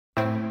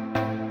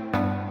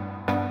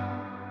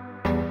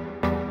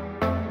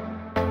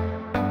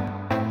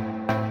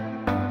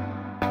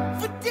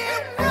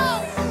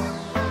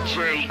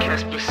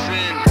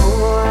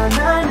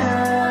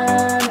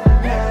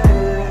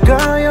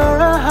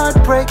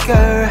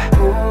heartbreaker.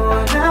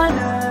 Oh, na,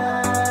 na,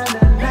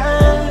 na,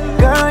 na.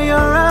 Girl, you're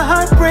a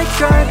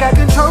heartbreaker. Got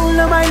control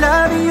of my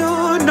love and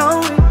you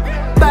know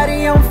it.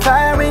 Body on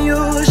fire and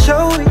you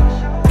show it.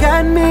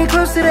 Got me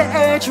close to the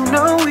edge, you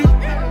know it.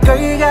 Girl,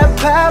 you got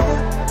power.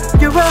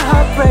 You're a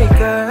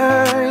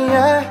heartbreaker,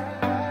 yeah.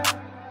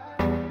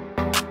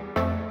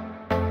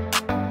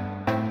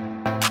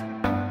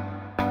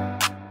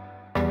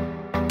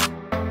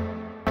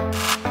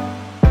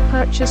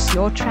 Purchase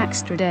your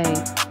tracks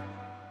today.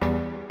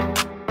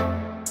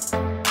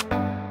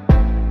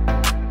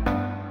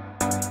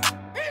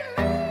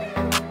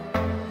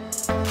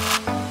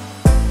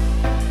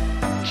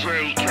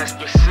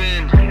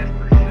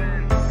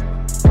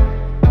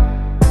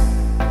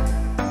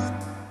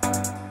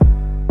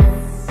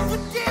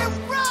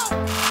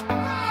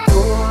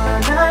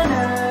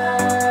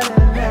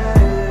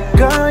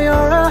 Girl, you're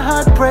a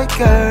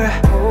heartbreaker.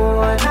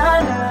 Oh,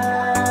 na, na,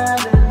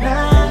 na,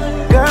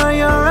 na. Girl,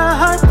 you're a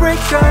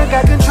heartbreaker.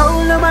 Got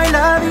control of my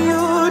love and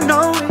you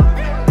know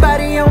it.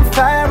 Body on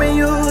fire and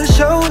you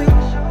show it.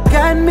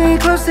 Got me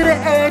close to the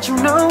edge, you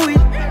know it.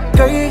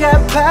 Girl, you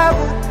got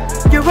power.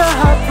 You're a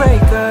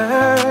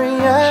heartbreaker,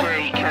 yeah.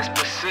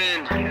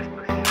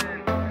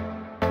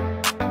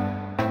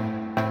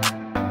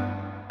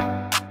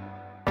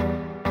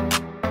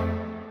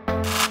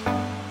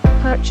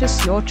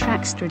 Purchase your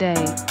tracks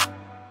today.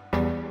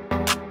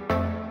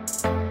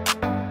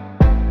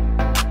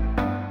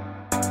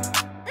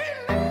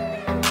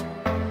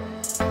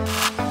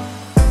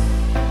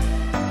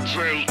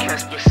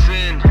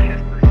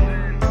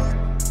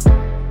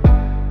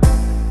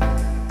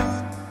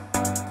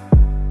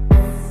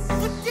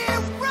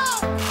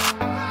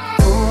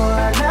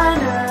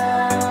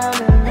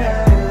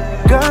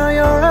 Girl,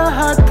 you're a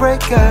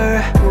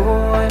heartbreaker.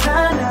 Oh,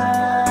 na, na,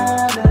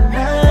 na,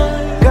 na.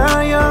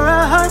 Girl, you're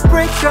a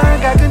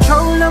heartbreaker. Got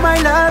control of my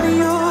love and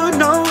you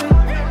know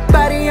it.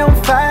 Body on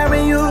fire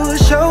and you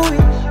show it.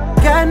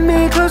 Got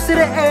me close to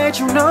the edge,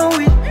 you know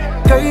it.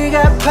 Girl, you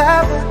got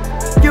power.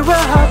 You're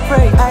a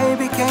heartbreaker. I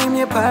became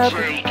your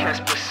puppet.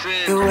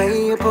 The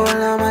way you pull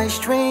on my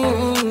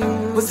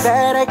string was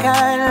that I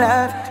kinda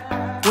loved.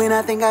 When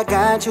I think I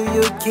got you,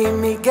 you keep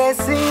me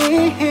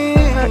guessing.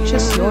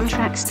 Purchase your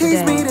tracks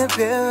Tease me today. to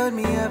build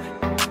me up.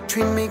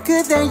 Treat me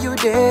good, then you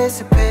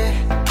disappear.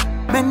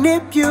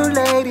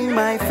 Manipulating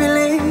my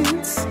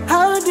feelings.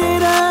 How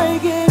did I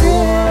get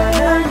here?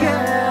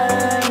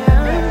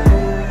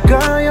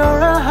 Girl,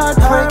 you're a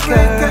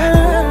heartbreaker.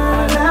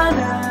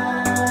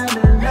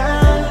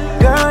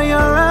 Girl,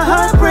 you're a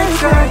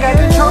heartbreaker. Got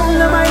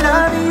control of my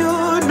love and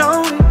you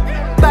know it.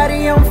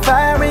 Body on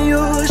fire and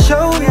you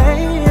show it.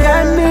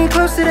 Got me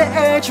close to the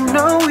edge, you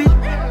know it.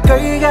 Girl,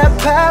 you got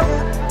power.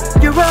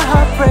 You're a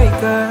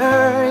heartbreaker,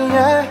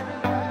 yeah.